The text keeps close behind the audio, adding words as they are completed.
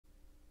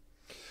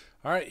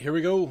All right, here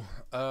we go.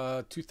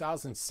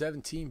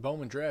 2017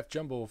 Bowman Draft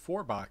Jumbo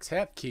 4-box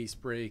half case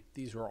break.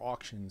 These were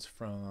auctions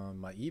from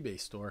my eBay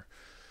store.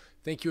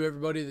 Thank you,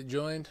 everybody that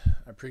joined.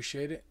 I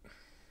appreciate it.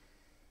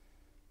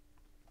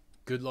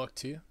 Good luck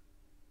to you.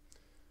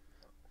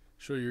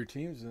 Show your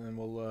teams, and then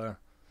we'll,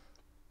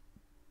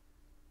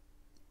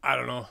 I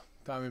don't know,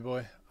 Tommy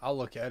boy. I'll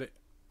look at it.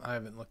 I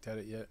haven't looked at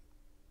it yet.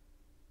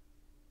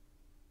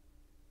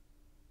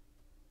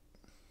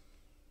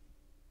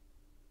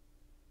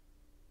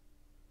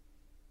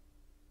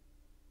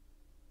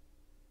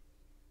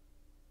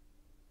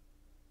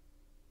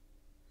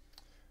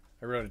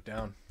 I wrote it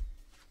down.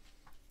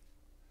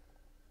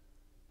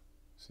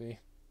 See?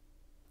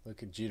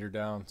 Look at Jeter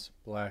Downs.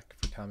 Black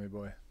for Tommy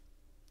boy.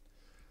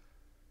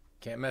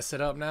 Can't mess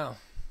it up now.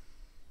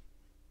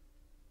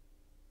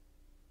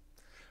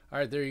 All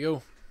right, there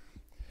you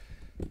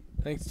go.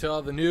 Thanks to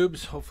all the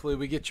noobs. Hopefully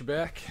we get you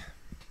back.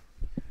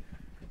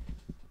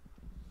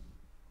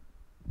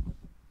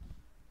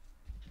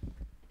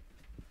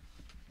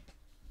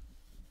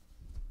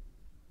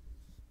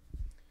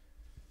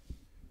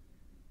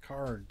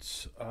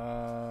 Cards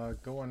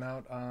going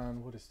out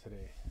on, what is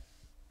today?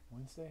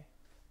 Wednesday?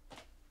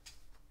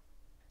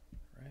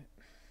 Right?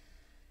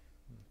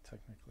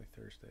 Technically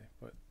Thursday,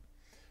 but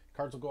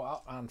cards will go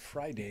out on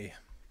Friday.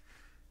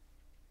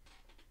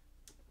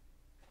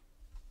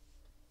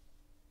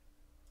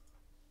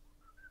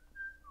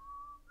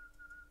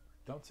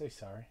 Don't say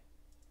sorry.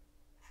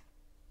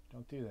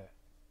 Don't do that.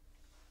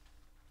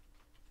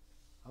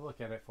 I'll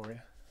look at it for you.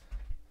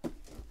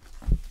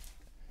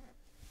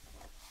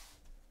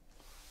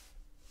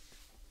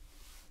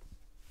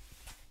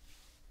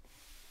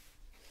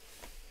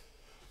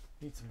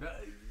 Need some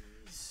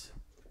dice.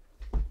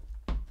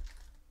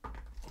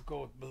 We'll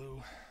go with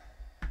blue.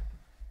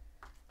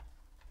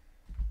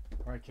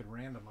 Or I could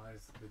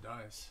randomize the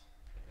dice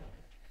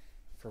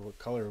for what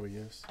color we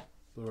use,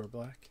 blue or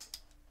black.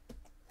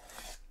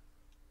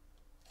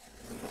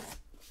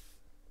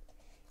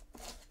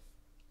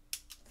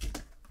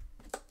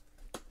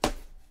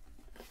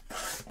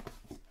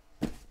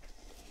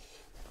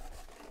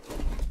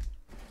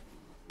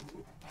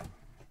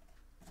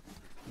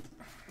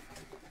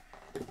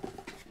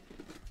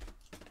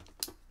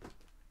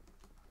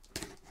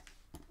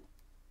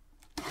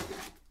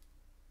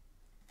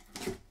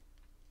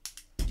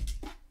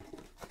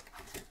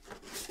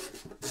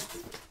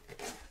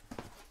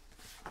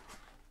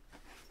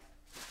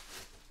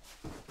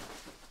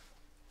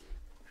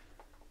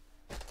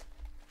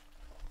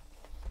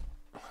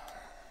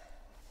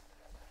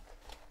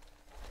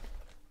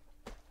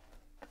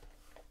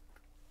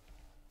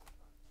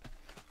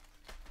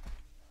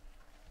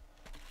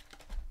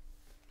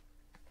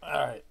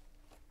 Alright.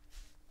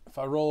 If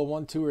I roll a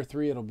 1, 2, or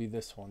 3, it'll be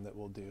this one that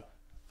we'll do.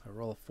 If I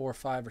roll a 4,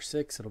 5, or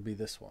 6, it'll be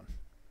this one.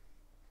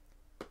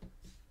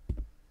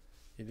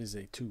 It is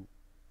a 2.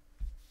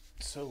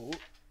 So,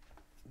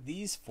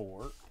 these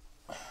 4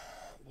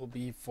 will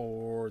be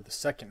for the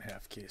second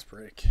half case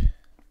break.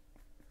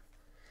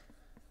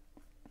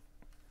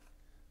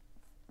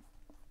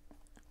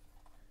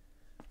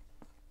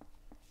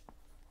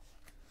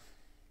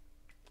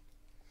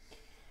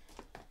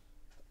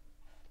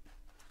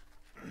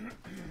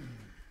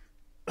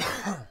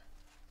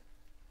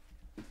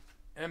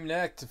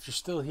 Next, if you're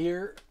still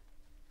here,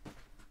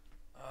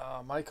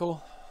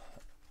 Michael,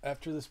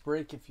 after this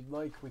break, if you'd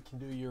like, we can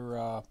do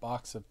your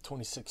box of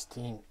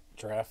 2016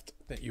 draft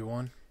that you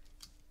won.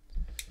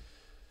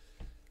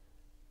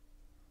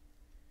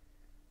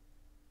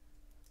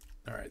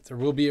 All right, there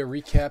will be a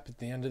recap at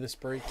the end of this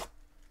break.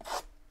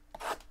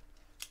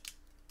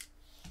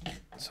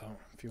 So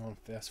if you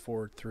want to fast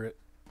forward through it,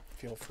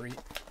 feel free.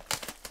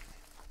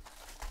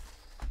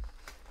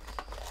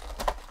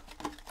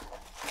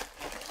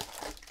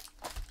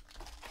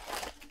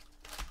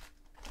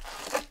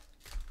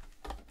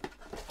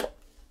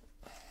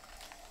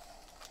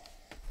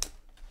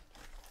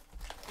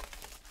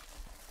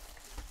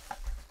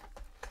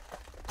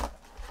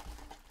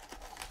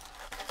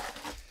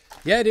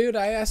 Yeah, dude,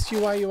 I asked you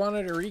why you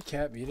wanted a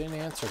recap. You didn't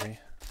answer me.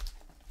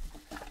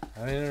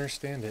 I didn't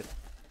understand it.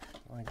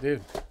 I'm like,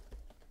 dude.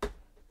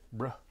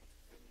 Bruh.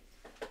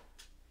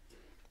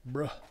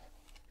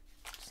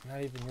 It's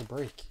not even your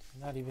break.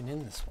 You're not even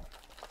in this one.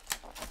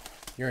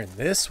 You're in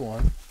this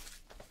one.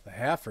 The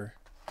halfer.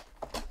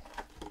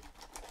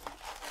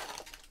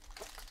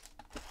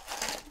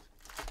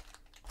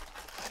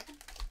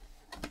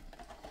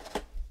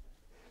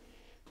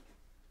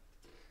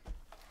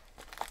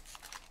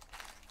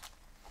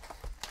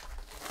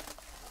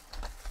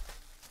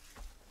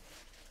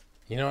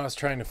 You know what I was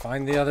trying to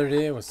find the other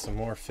day was some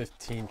more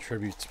 15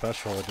 Tribute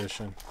Special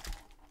Edition.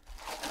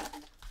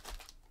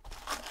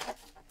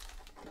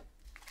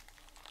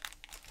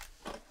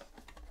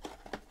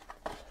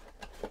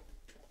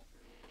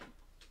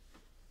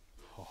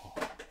 Oh,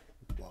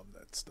 love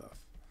that stuff.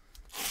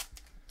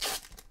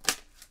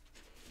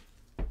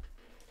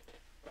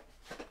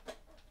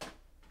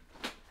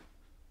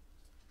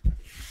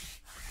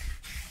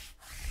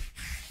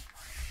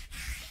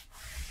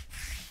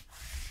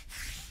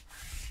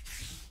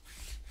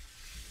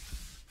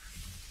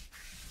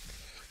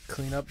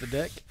 Clean up the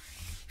deck.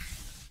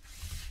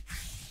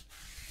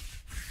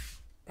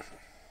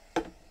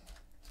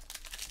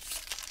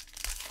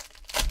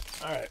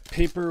 Alright,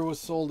 paper was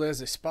sold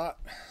as a spot,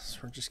 so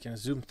we're just going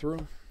to zoom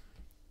through.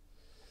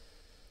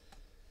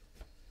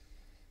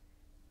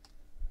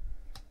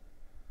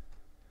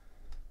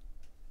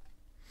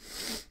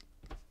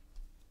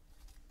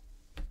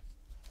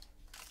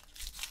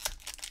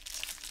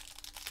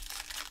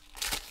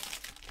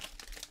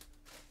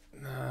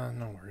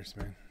 No worries,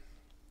 man.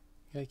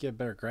 You gotta get a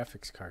better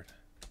graphics card.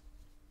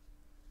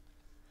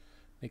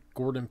 Make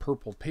Gordon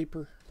purple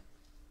paper.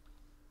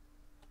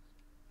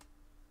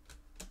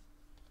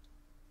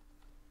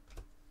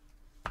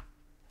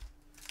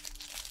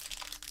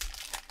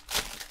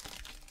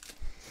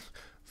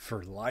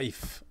 For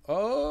life.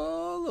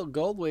 Oh, little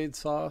gold weight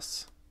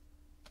sauce.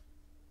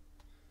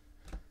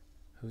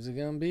 Who's it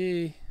gonna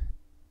be?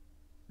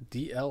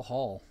 DL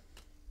Hall.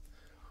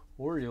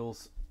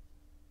 Orioles.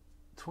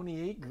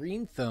 28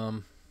 green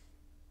thumb.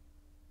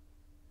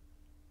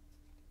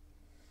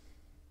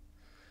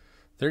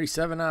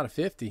 37 out of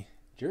 50.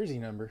 Jersey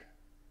number.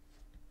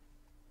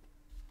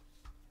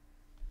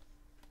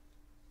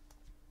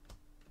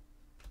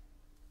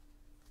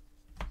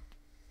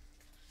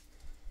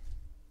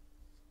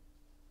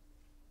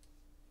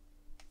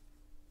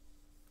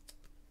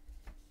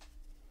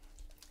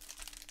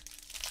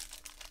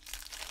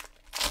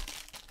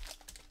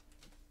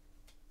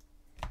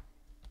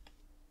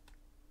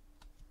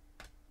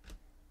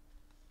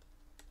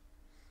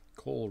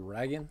 Cole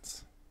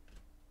Ragans.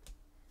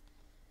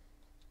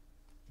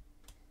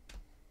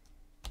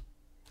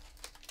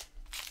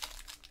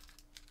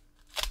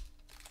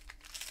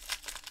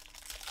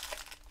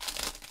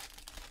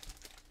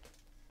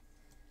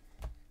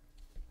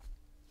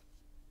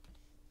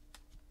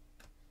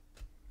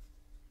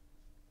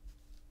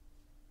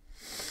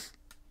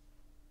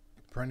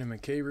 Brendan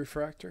McKay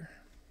refractor.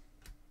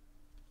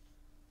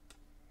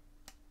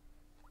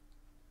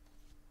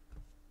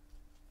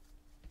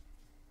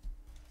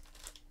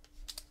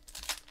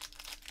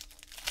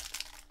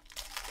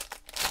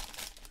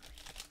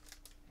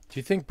 Do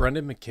you think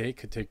Brendan McKay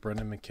could take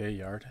Brendan McKay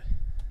yard?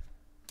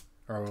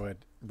 Or would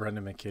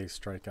Brendan McKay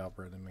strike out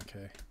Brendan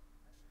McKay?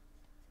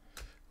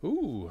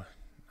 Ooh,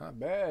 not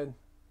bad.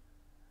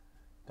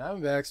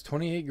 Diamondbacks,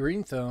 28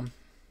 green thumb.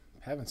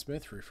 Pavin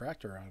Smith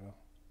refractor auto.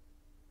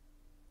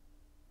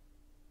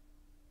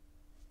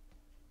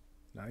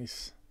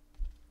 Nice.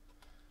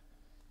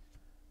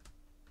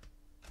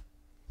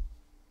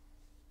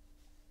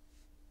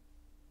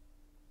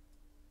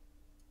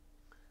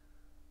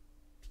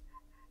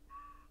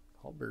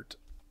 Albert,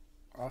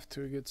 off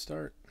to a good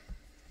start.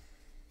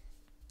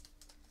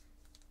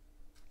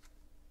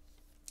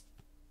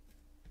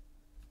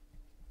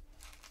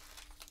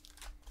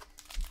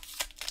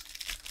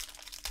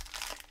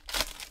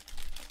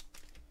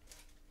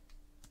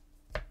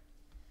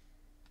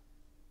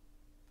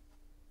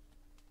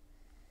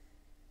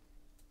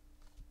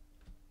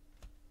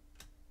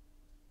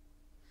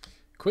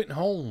 Quentin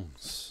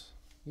Holmes,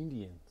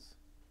 Indians.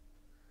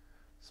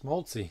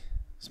 Smoltzy.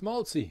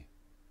 Smoltzy.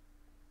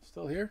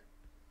 Still here?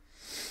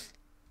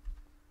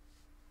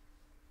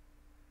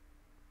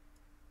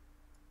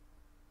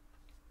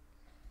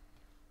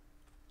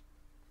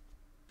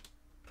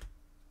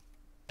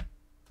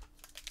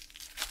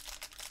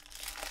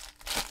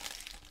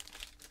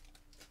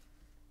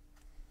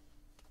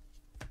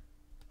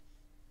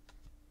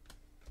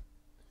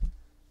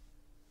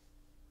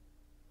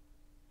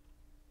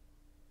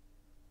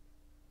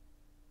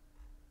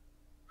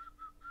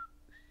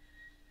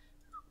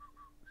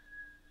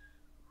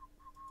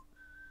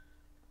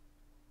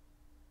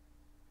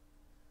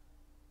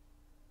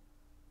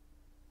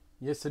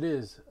 Yes, it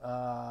is.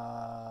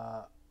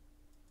 Are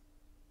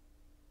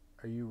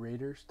you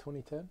Raiders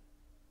 2010?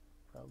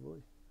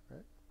 Probably,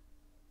 right?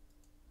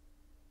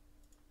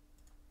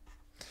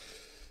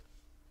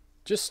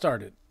 Just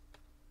started.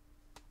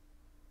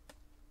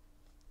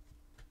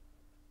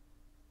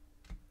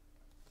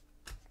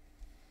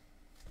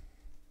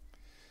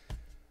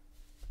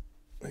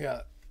 We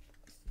got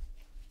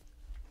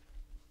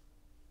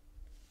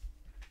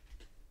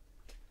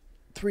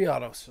three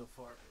autos so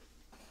far.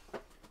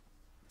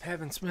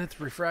 Pavin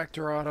Smith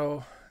refractor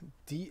auto,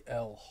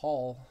 DL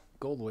Hall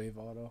gold wave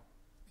auto,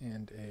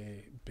 and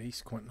a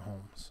base Quentin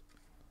Holmes.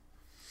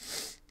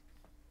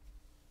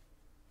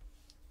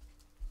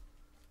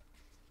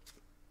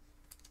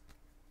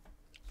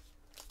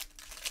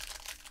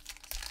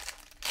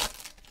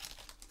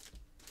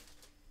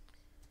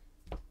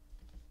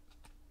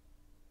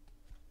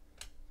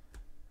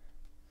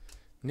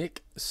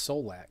 Nick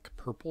Solak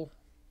purple.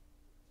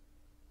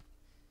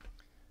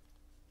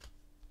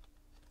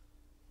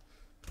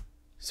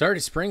 Sorry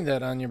to spring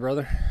that on you,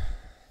 brother.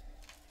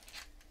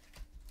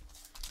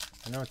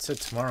 I know it said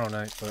tomorrow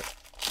night, but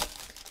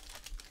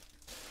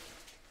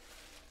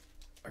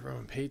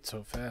everyone paid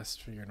so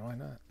fast, figured why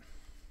not?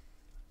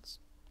 Let's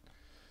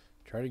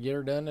try to get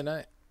her done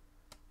tonight.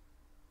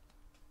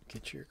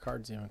 Get your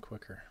cards even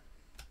quicker.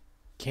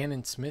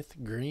 Cannon Smith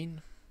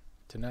green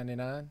to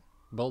 99.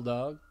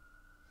 Bulldog.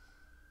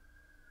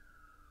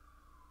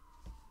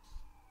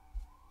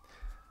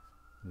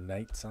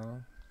 Night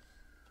Song.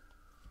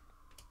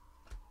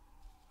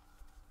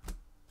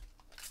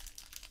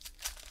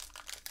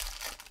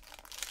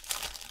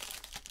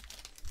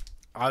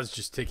 I was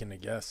just taking a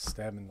guess,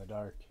 stab in the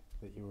dark,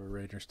 that you were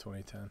Raiders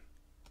 2010.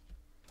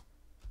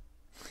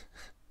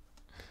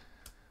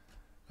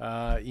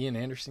 Ian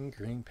Anderson,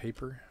 green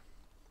paper.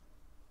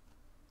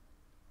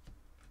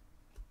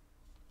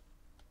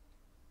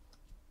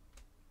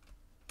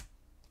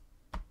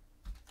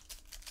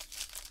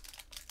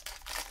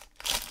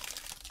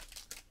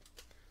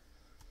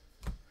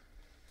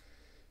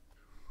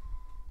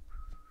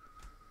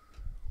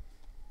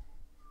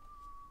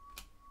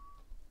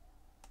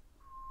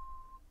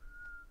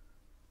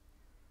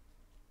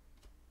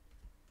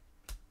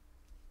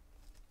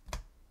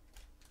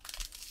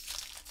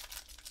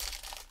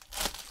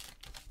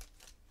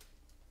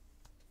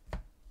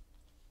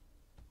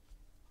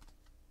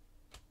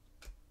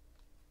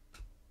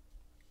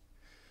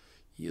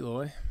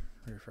 Eloy,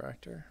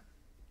 refractor.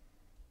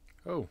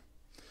 Oh,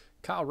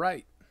 Kyle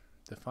Wright,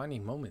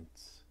 defining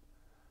moments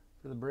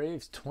for the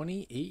Braves.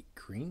 28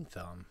 green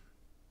thumb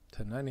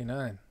to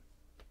 99.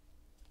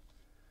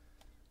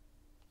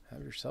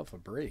 Have yourself a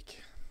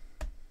break.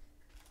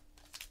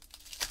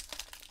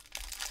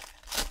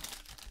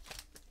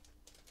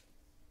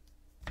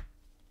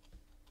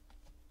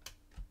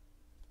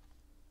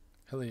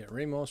 Elliot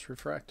Ramos,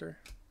 refractor.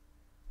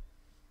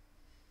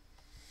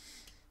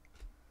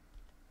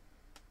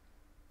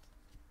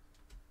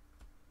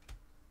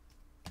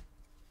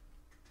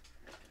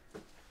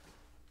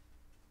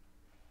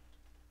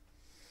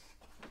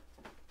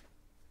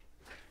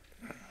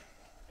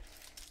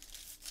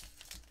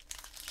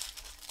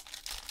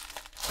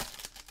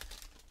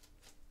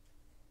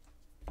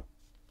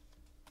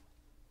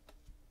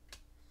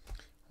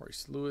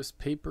 Royce Lewis,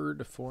 paper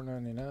to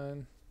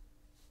 4.99.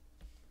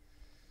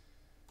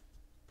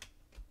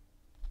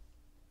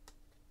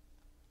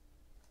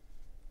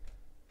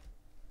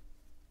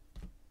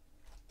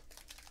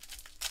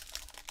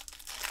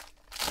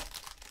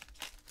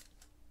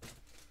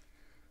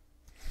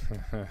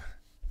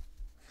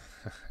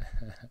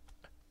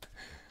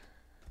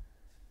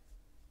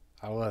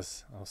 I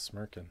was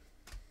smirking.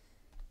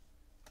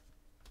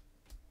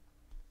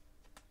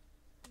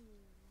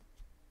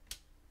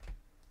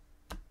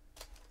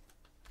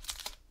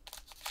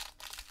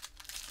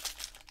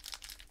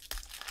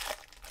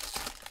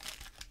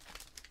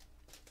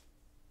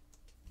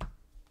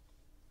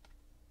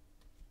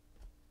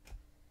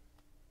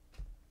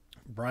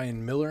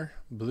 Brian Miller,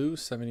 blue,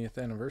 70th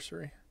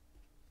anniversary.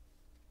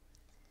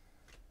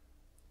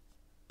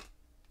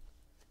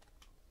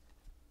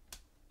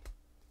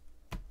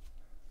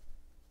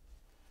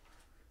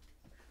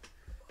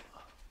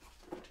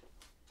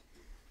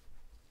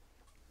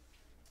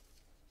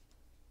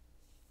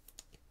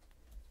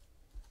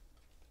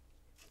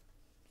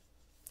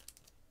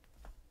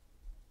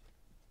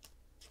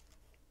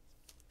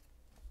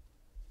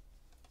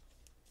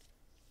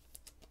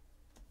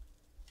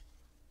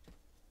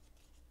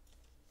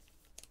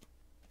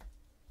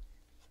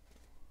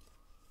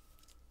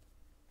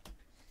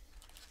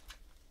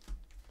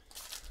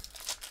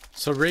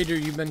 So Raider,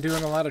 you've been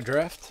doing a lot of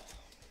draft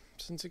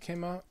since it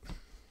came out?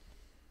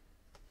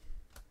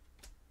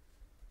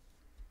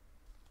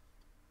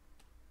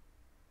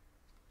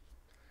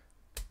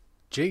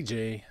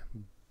 JJ,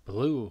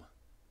 blue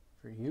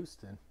for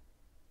Houston.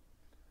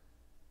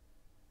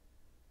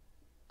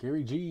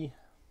 Gary G.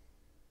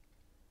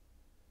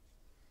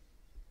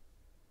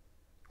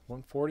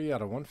 140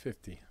 out of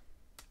 150.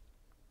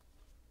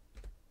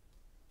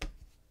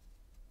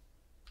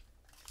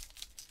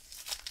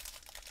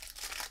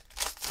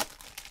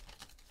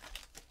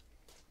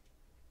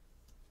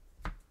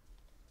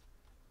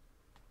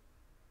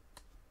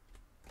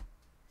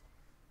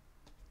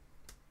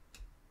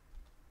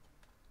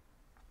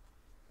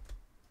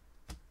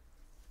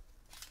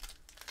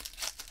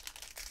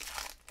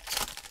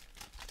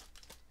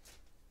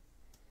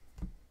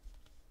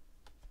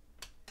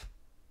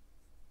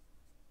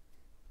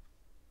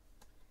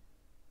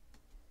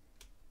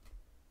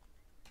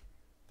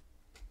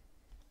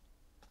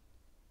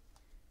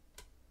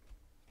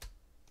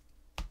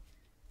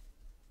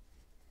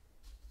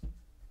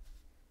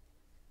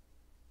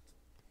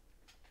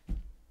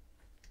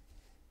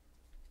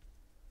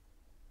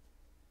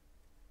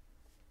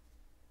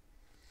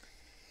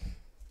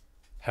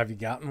 Have you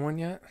gotten one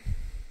yet?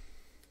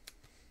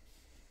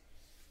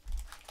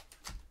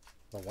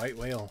 The white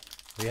whale.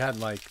 We had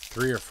like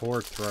 3 or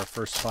 4 through our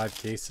first 5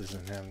 cases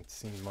and haven't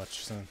seen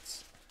much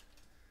since.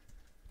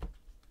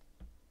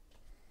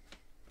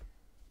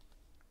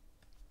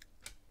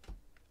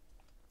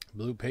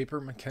 Blue paper,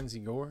 Mackenzie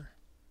Gore.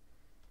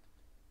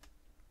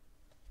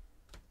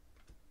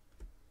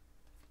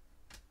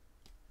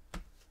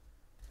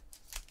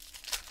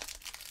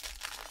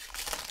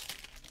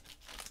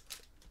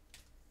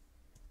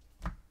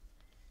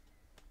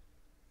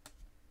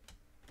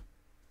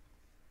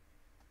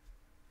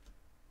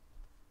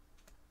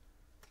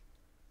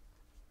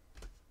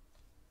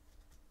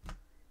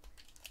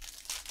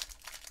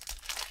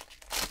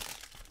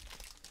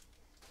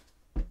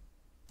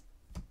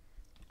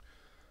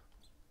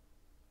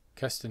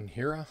 Keston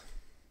Hira.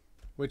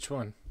 Which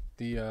one?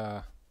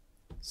 The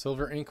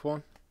silver ink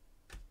one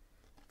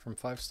from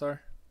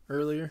 5-star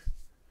earlier.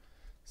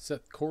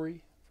 Seth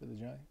Corey for the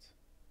Giants.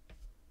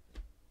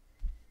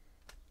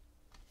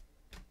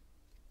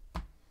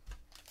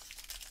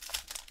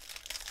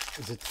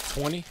 Is it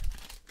 20?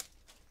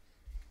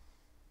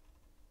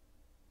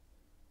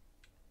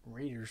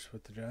 Raiders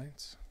with the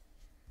Giants.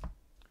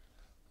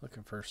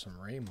 Looking for some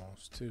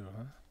Ramos too,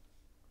 huh?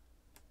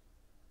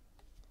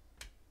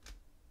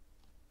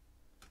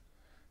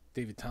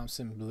 David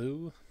Thompson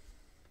blue.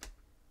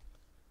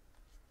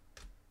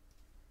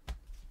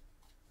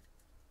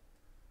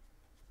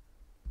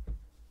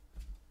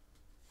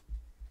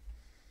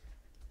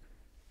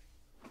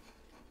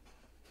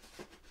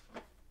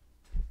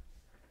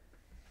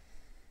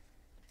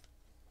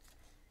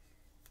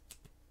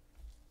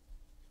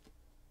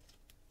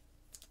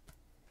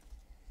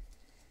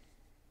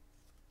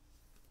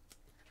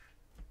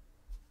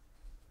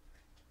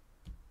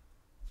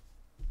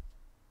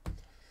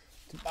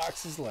 Two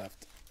boxes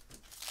left.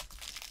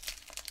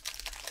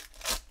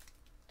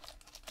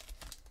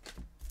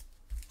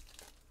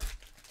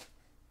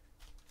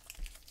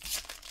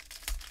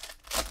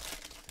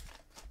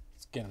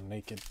 Let's get him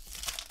naked.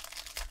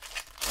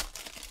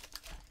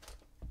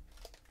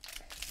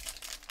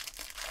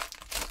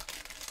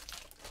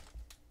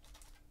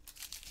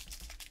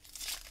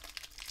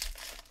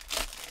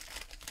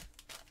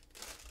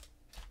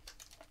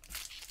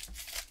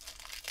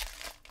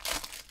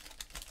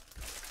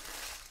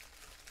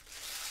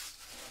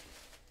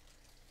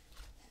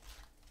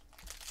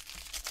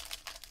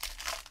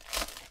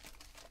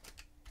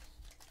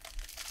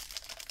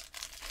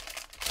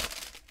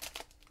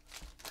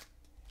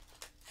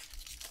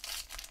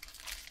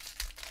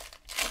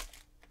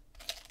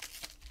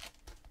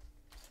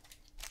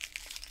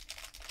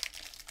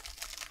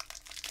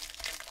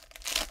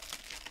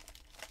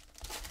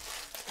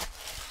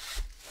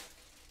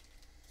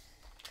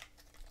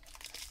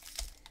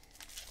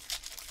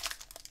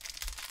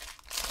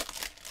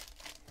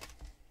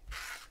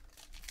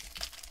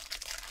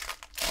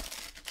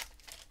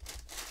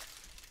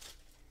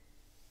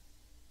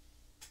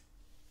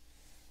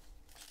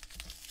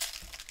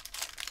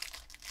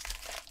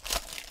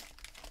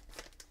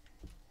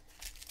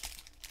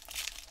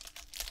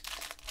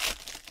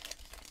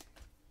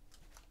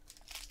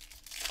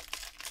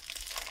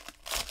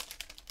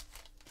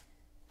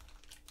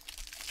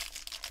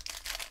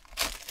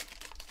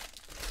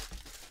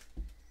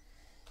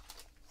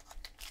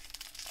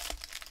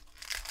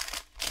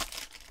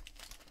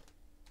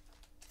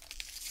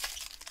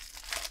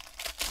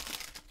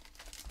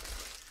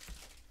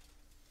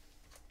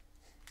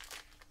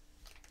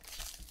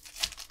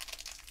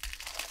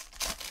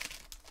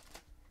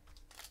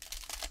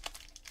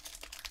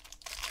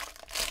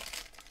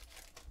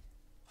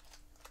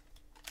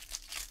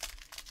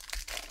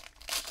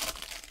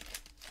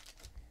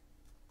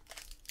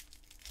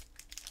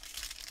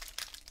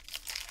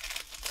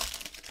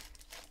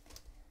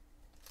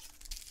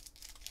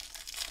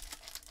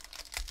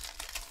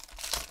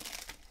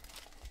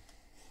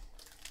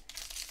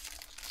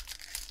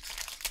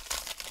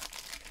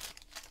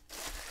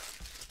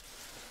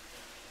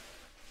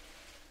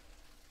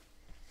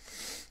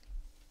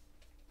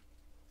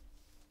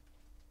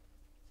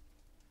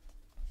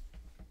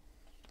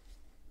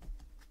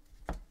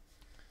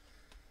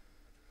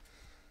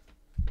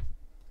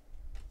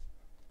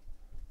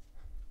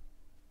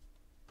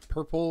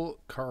 Purple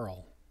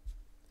Carl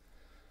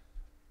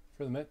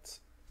for the Mets.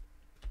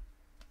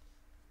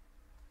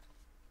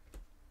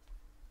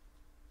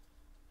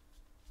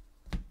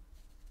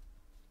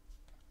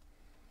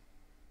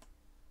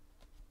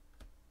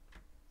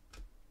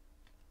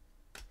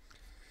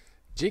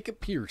 Jacob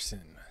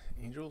Pearson,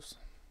 Angels.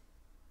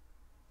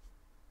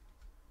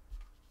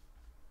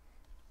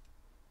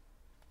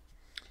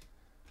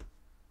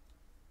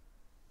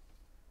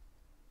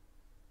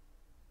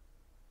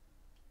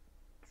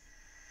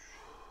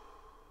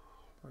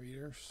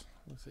 Raiders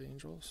with the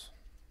Angels.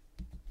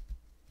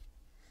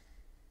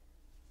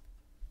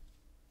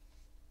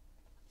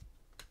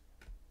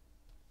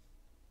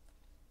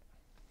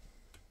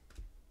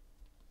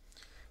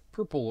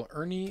 Purple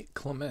Ernie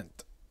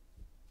Clement.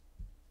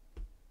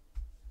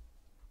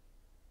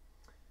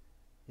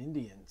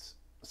 Indians.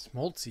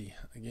 Smoltzy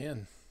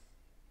again.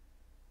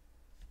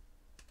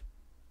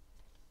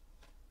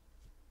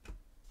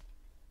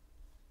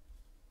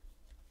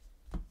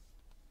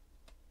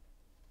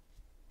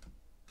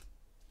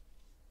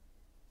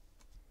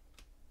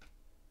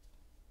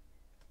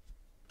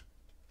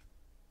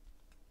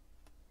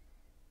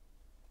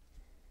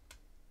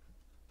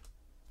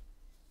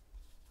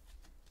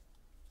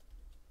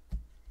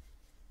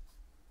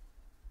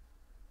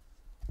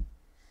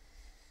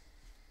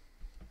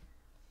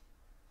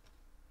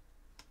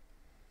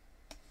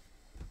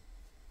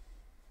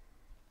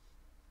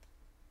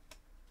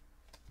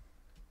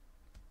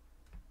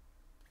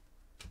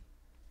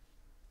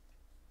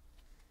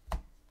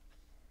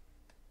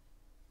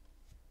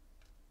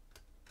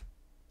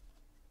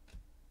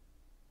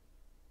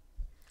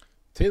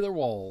 Taylor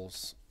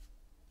Walls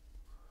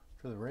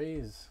for the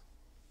Rays.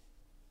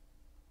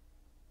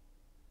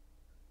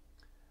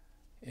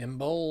 M.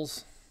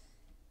 Bowles.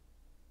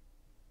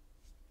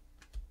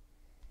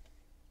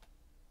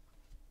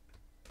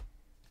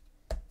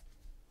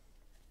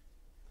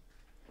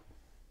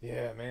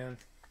 Yeah, man.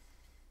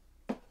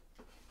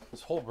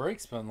 This whole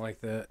break's been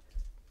like that.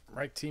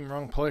 Right team,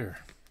 wrong player.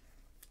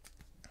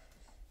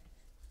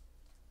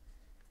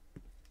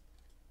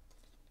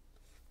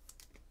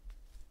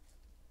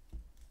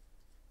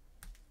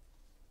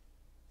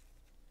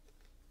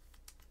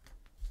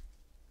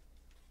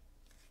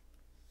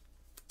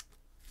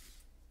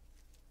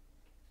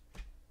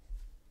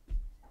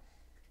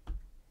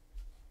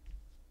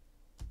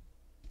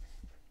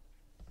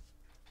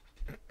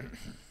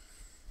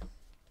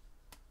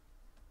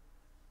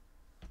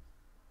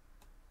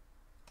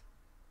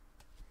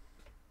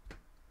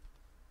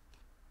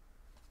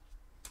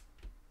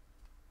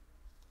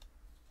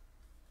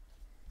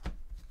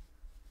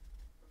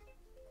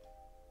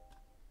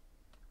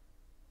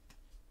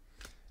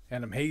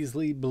 Adam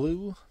Hazley,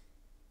 blue.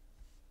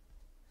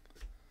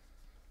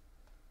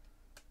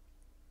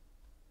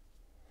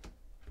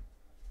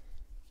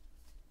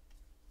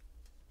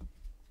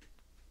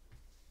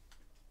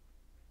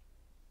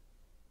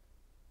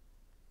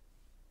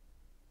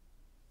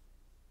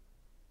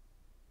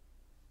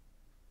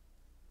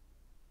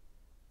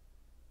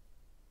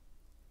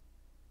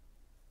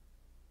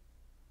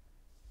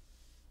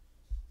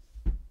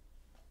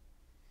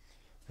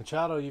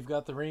 Machado, you've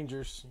got the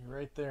Rangers. You're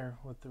right there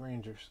with the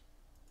Rangers.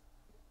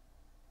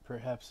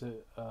 Perhaps you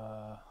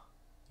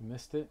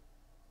missed it.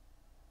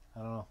 I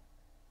don't know.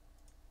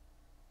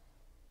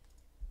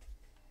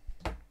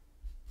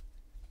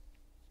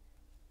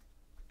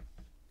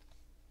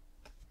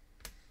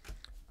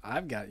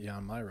 I've got you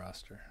on my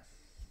roster.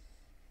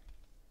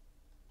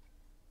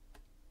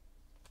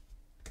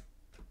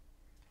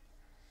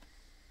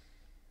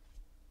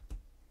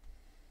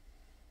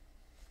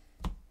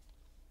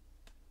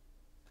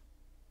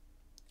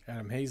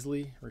 Adam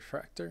Hazley,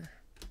 refractor.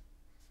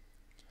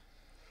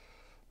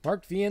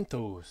 Mark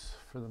Vientos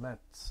for the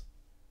Mets.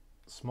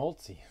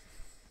 Smoltzy.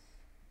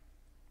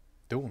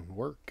 Doing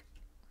work.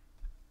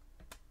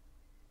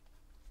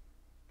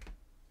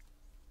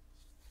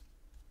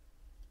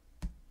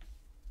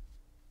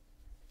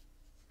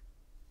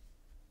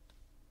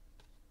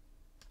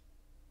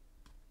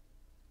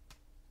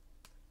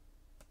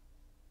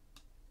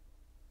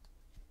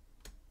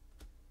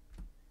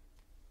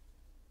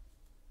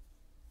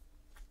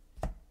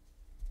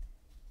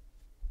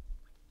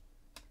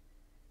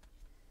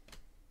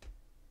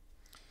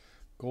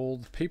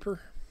 Gold paper,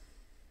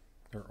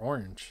 or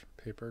orange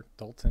paper,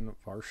 Dalton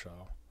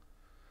Varsho,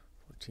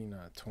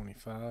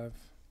 14/25.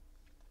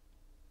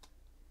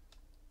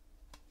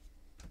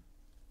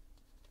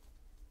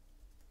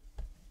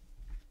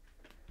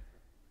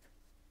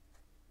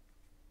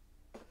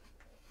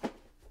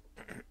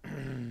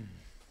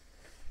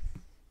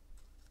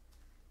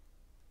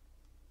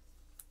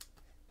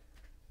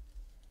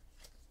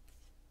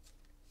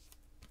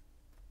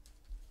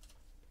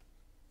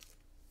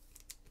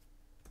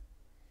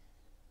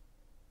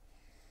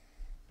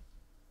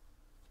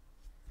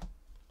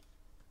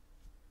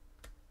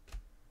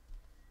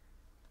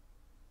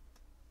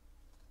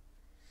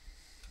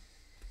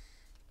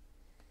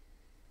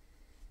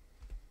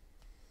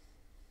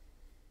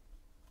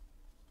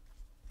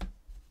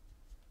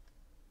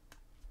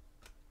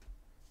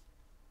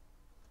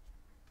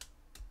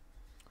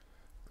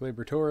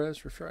 Gleyber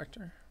Torres,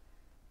 refractor.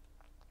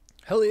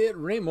 Elliot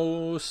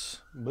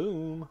Ramos.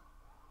 Boom.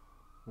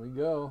 Here we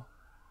go.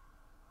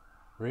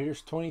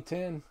 Raiders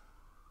 2010.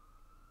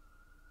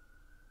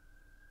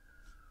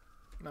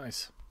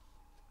 Nice.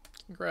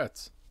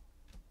 Congrats.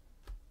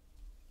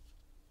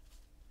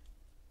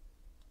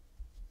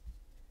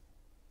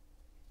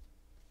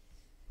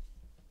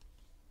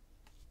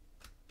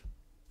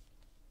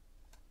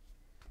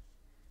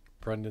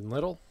 Brendan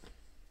Little.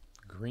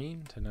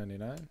 Green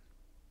 /99.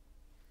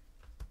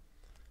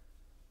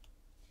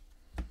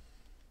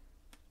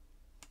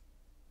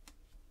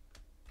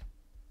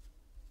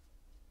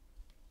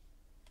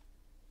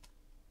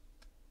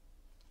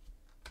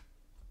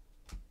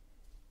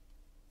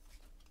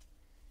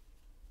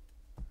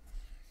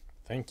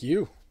 Thank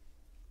you.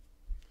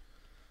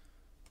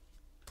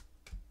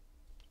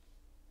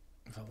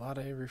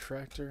 Velade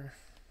refractor.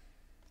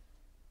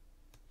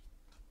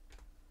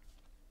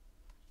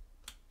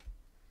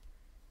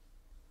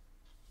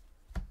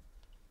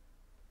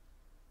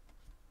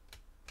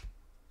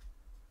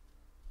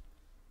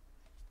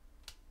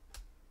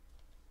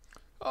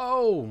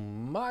 Oh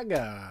my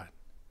God.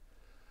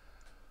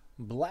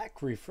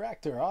 Black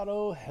refractor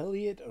auto,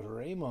 Elliot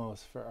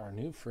Ramos for our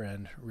new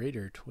friend,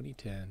 Raider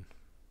 2010.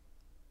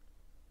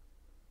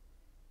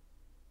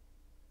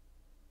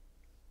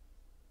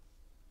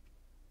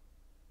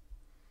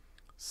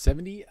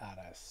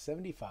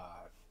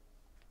 $70/75.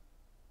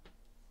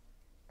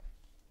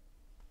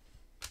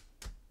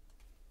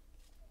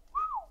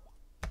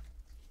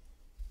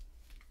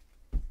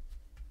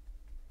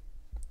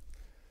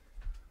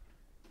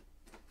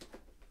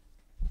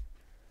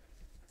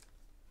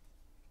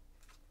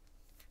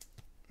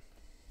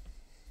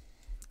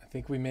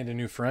 think we made a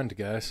new friend,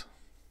 guys.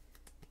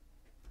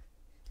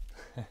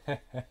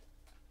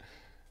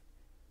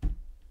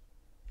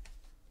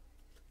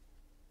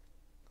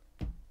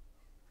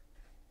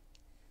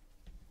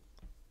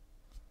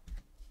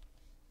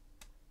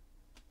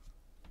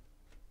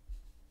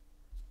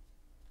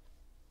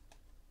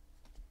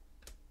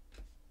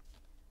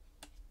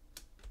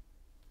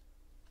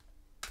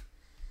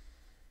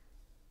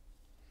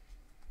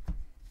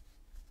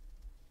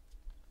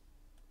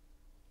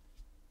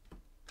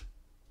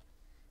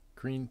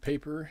 Green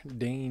paper,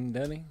 Dane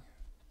Dunning,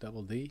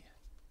 double D.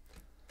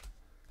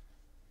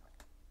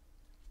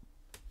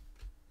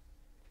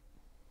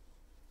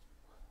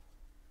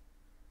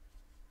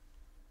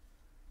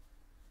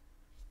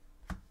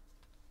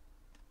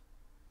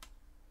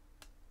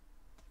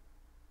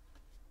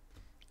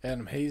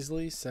 Adam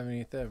Hazley,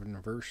 70th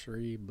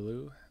anniversary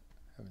blue.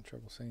 Having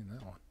trouble saying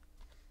that one.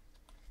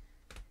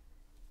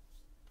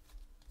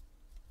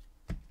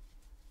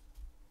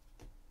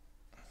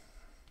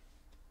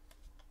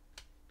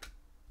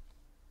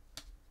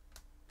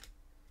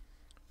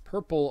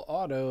 Purple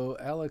auto,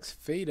 Alex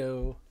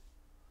Fado,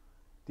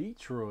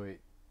 Detroit.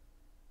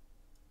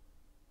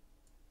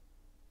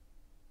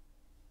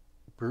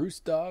 Bruce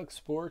Dog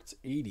Sports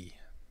 80.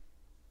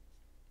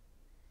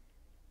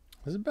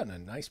 This has been a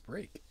nice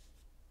break.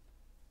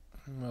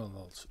 Well,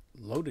 those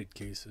loaded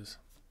cases.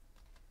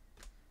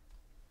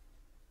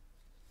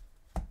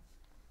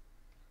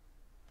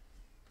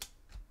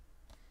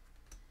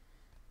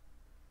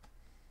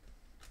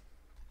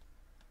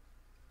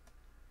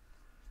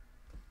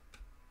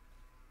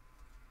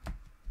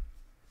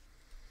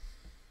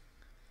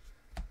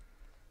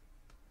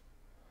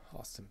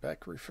 Austin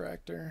Beck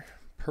refractor.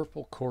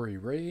 Purple Corey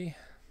Ray.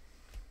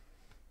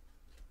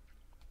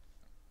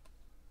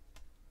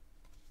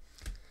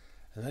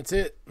 And that's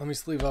it. Let me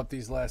sleeve up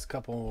these last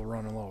couple and we'll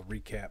run a little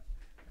recap.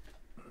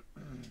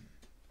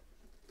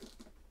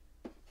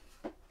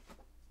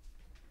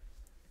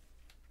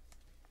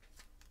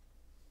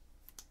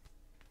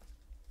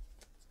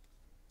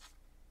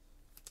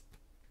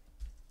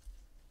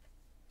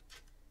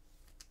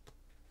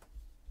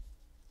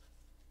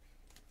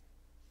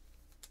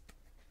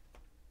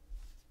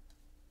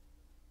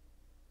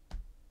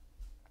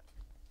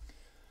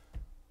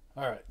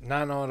 All right,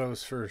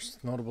 non-autos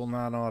first. Notable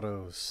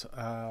non-autos.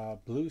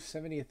 Blue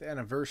 70th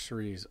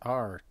anniversaries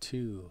are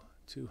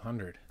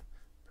 200.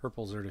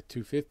 Purples are to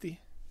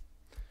 250.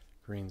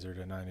 Greens are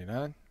to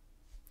 99.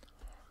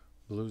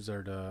 Blues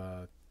are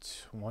to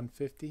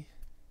 150.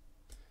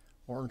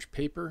 Orange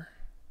paper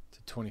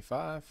to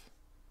 25.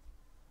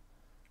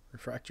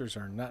 Refractors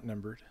are not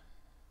numbered.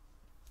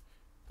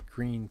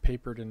 Green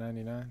paper to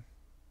 99.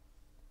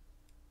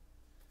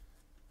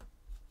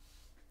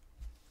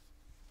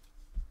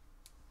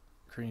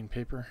 Green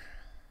paper.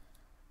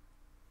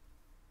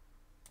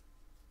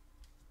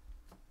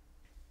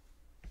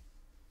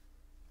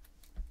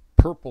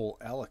 Purple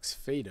Alex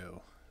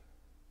Fado.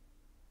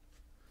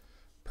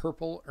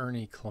 Purple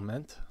Ernie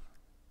Clement.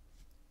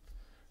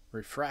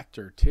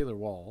 Refractor Taylor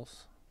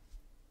Walls.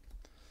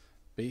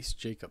 Base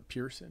Jacob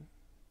Pearson.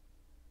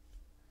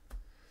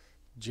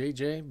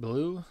 JJ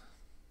Blue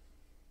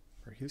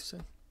for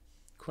Houston.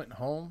 Quentin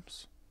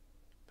Holmes.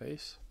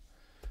 Base.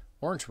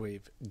 Orange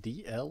Wave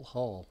DL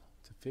Hall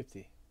to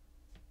 50.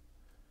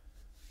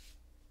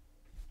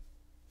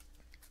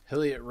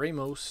 Heliot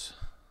Ramos.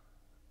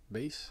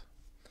 Base.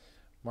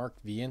 Mark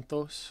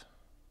Vientos.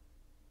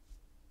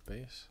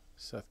 Base.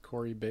 Seth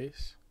Corey.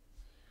 Base.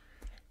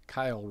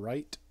 Kyle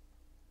Wright.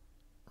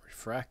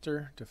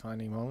 Refractor.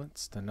 Defining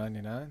Moments to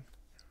 99.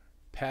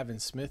 Pavin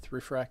Smith.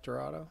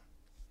 Refractor Auto.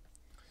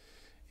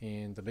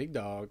 And the big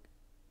dog.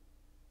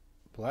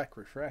 Black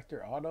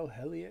Refractor Auto.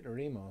 Heliot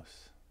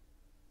Ramos.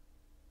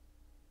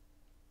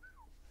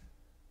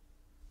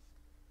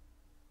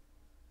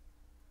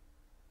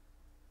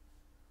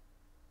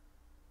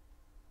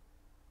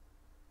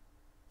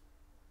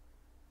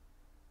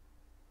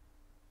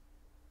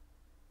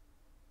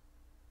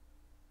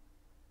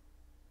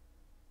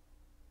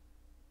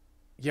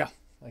 Yeah,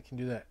 I can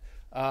do that.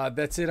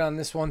 That's it on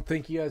this one.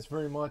 Thank you guys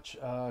very much.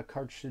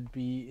 Cards should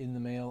be in the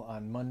mail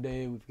on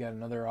Monday. We've got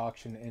another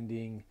auction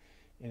ending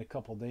in a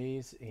couple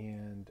days,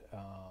 and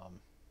a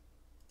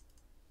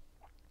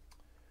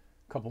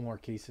couple more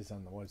cases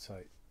on the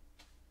website.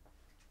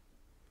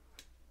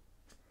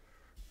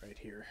 Right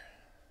here.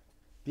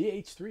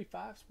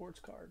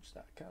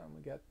 BH35sportscards.com.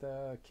 We got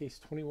case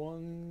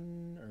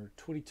 21 or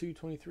 22,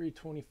 23,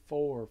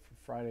 24 for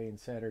Friday and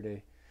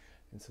Saturday,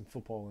 and some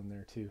football in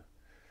there too.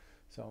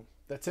 So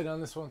that's it on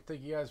this one.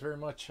 Thank you guys very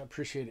much. I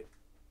appreciate it.